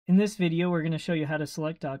In this video, we're going to show you how to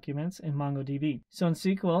select documents in MongoDB. So in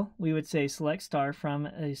SQL, we would say select star from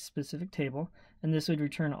a specific table, and this would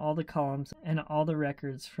return all the columns and all the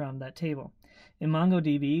records from that table. In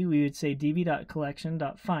MongoDB, we would say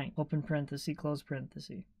db.collection.find, open parenthesis, close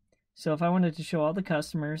parenthesis. So if I wanted to show all the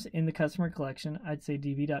customers in the customer collection, I'd say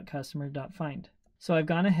db.customer.find. So I've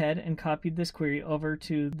gone ahead and copied this query over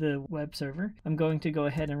to the web server. I'm going to go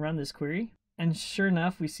ahead and run this query. And sure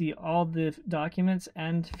enough, we see all the documents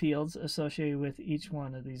and fields associated with each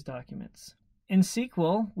one of these documents. In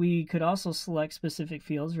SQL, we could also select specific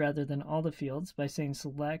fields rather than all the fields by saying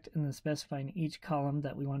select and then specifying each column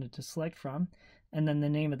that we wanted to select from, and then the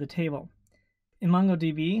name of the table. In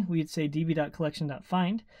MongoDB, we'd say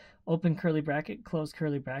db.collection.find, open curly bracket, close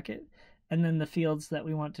curly bracket, and then the fields that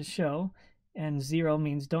we want to show, and 0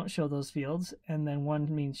 means don't show those fields, and then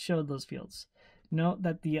 1 means show those fields. Note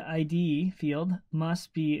that the ID field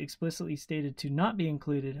must be explicitly stated to not be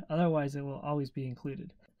included, otherwise it will always be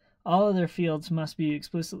included. All other fields must be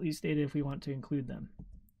explicitly stated if we want to include them.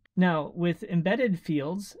 Now, with embedded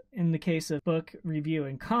fields, in the case of book, review,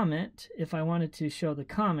 and comment, if I wanted to show the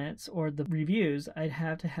comments or the reviews, I'd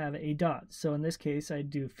have to have a dot. So in this case, I'd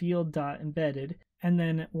do field.embedded and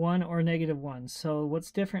then 1 or -1. So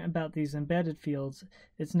what's different about these embedded fields,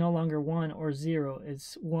 it's no longer 1 or 0,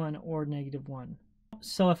 it's 1 or -1.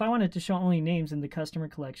 So if I wanted to show only names in the customer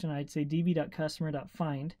collection, I'd say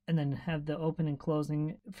db.customer.find and then have the open and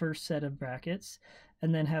closing first set of brackets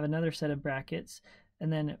and then have another set of brackets.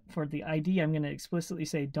 And then for the ID, I'm going to explicitly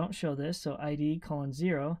say don't show this, so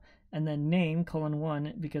ID:0 and then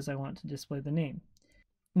name:1 because I want to display the name.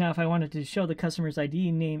 Now if I wanted to show the customer's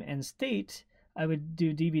ID, name, and state, I would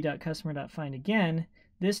do db.customer.find again.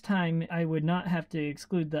 This time I would not have to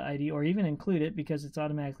exclude the ID or even include it because it's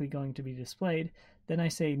automatically going to be displayed. Then I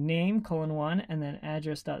say name:1 and then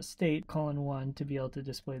address.state:1 to be able to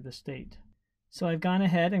display the state. So I've gone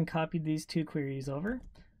ahead and copied these two queries over.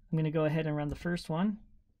 I'm going to go ahead and run the first one,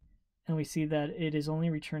 and we see that it is only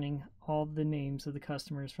returning all the names of the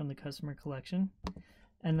customers from the customer collection.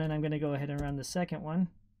 And then I'm going to go ahead and run the second one,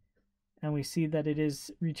 and we see that it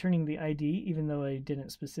is returning the ID even though I didn't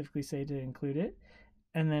specifically say to include it.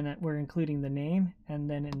 And then we're including the name, and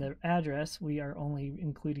then in the address we are only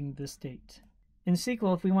including the state. In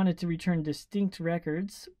SQL, if we wanted to return distinct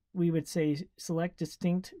records, we would say select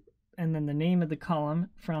distinct and then the name of the column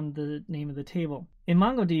from the name of the table. In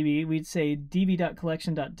MongoDB, we'd say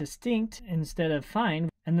db.collection.distinct instead of find,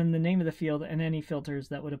 and then the name of the field and any filters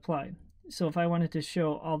that would apply. So if I wanted to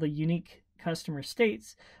show all the unique customer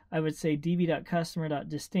states, I would say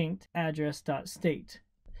db.customer.distinct address.state.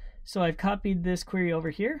 So I've copied this query over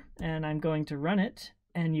here and I'm going to run it,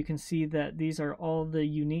 and you can see that these are all the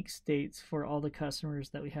unique states for all the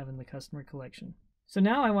customers that we have in the customer collection. So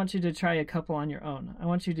now I want you to try a couple on your own. I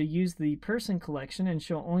want you to use the person collection and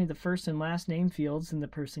show only the first and last name fields in the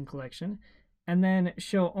person collection, and then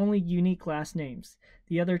show only unique last names.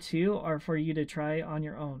 The other two are for you to try on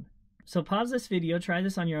your own. So pause this video, try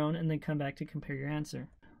this on your own, and then come back to compare your answer.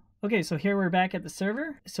 Okay, so here we're back at the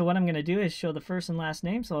server. So what I'm going to do is show the first and last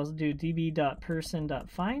name. So I'll do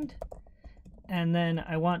db.person.find. And then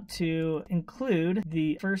I want to include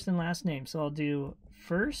the first and last name. So I'll do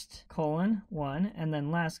first:1 and then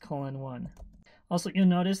last:1. Also, you'll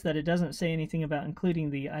notice that it doesn't say anything about including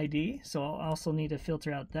the ID. So I'll also need to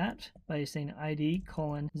filter out that by saying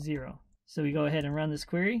ID:0. So we go ahead and run this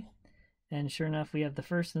query. And sure enough, we have the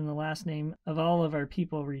first and the last name of all of our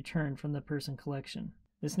people returned from the person collection.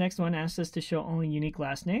 This next one asks us to show only unique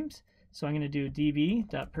last names. So I'm going to do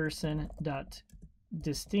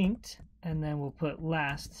db.person.distinct, and then we'll put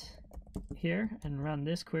last here and run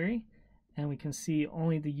this query. And we can see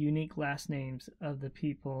only the unique last names of the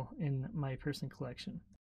people in my person collection.